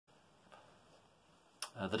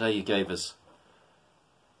The day you gave us,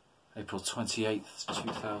 April 28th,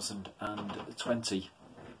 2020.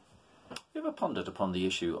 Have you ever pondered upon the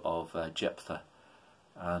issue of Jephthah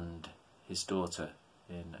and his daughter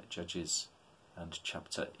in Judges and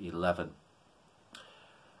chapter 11?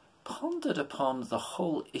 Pondered upon the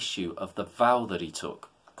whole issue of the vow that he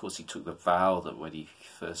took. Of course, he took the vow that when he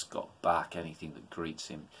first got back, anything that greets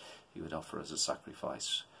him, he would offer as a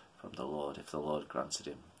sacrifice from the Lord if the Lord granted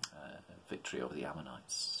him victory over the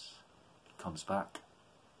Ammonites. He comes back,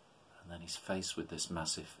 and then he's faced with this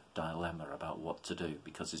massive dilemma about what to do,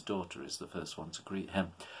 because his daughter is the first one to greet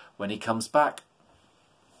him when he comes back.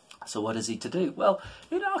 So what is he to do? Well,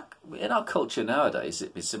 in our culture nowadays,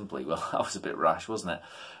 it'd be simply, well, I was a bit rash, wasn't it?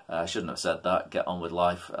 I shouldn't have said that. Get on with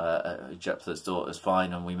life. Jephthah's daughter's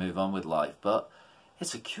fine, and we move on with life. But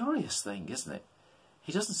it's a curious thing, isn't it?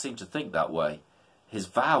 He doesn't seem to think that way. His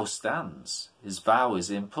vow stands. His vow is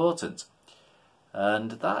important.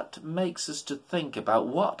 And that makes us to think about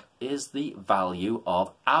what is the value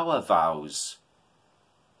of our vows.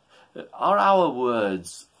 Are our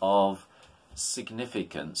words of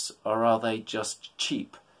significance, or are they just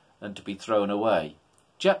cheap and to be thrown away?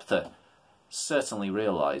 Jephthah certainly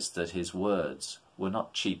realised that his words were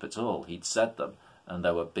not cheap at all. He'd said them, and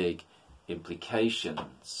there were big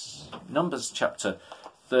implications. Numbers chapter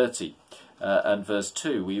 30 and verse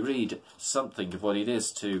 2, we read something of what it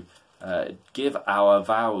is to give our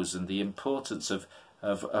vows and the importance of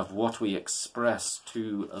what we express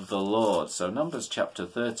to the Lord. So Numbers chapter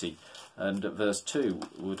 30 and verse 2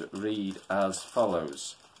 would read as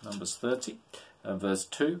follows. Numbers 30 and verse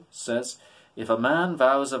 2 says, "If a man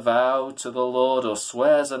vows a vow to the Lord, or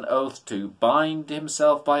swears an oath to bind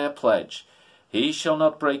himself by a pledge, he shall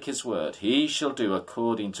not break his word. He shall do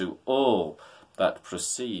according to all that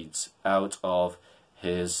proceeds out of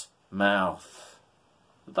his mouth."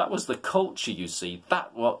 That was the culture, you see.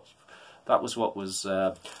 That was what was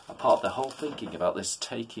a part of the whole thinking about this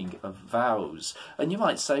taking of vows. And you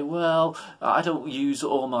might say, well, I don't use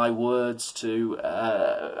all my words to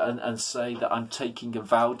and say that I'm taking a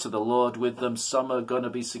vow to the Lord with them. Some are going to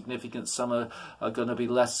be significant, some are going to be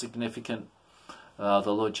less significant.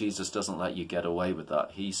 The Lord Jesus doesn't let you get away with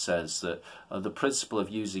that. He says that the principle of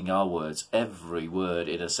using our words, every word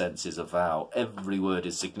in a sense is a vow. Every word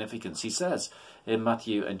is significance. He says in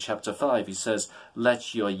Matthew in chapter 5, he says,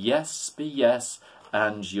 "Let your yes be yes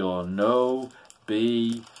and your no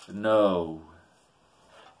be no."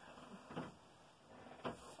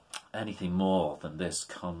 Anything more than this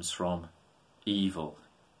comes from evil.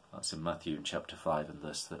 That's in Matthew in chapter 5 and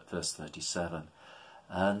verse 37.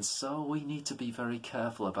 And so we need to be very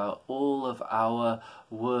careful about all of our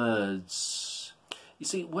words. You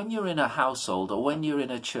see, when you're in a household, or when you're in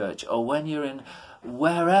a church, or when you're in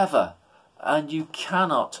wherever, and you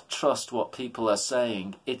cannot trust what people are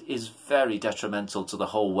saying, it is very detrimental to the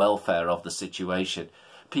whole welfare of the situation.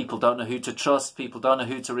 People don't know who to trust, people don't know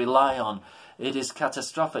who to rely on. It is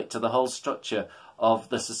catastrophic to the whole structure of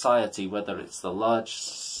the society, whether it's the large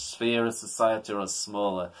sphere of society or a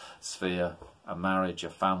smaller sphere. A marriage, a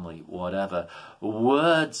family, whatever.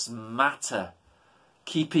 Words matter.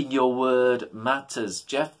 Keeping your word matters.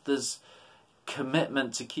 Jephthah's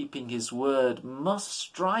commitment to keeping his word must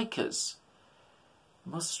strike us.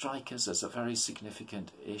 Must strike us as a very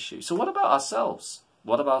significant issue. So what about ourselves?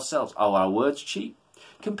 What about ourselves? Are our words cheap?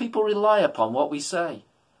 Can people rely upon what we say?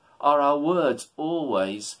 Are our words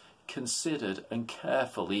always considered and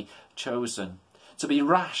carefully chosen? To be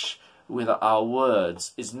rash with our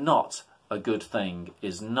words is not a good thing,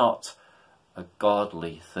 is not a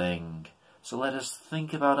godly thing. So let us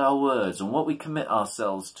think about our words and what we commit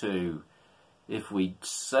ourselves to. If we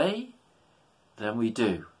say, then we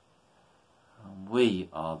do. And we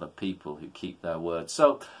are the people who keep their word.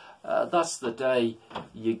 So that's the day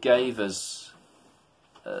you gave us,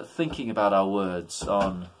 thinking about our words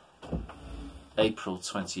on April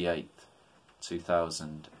 28th,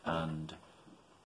 2020.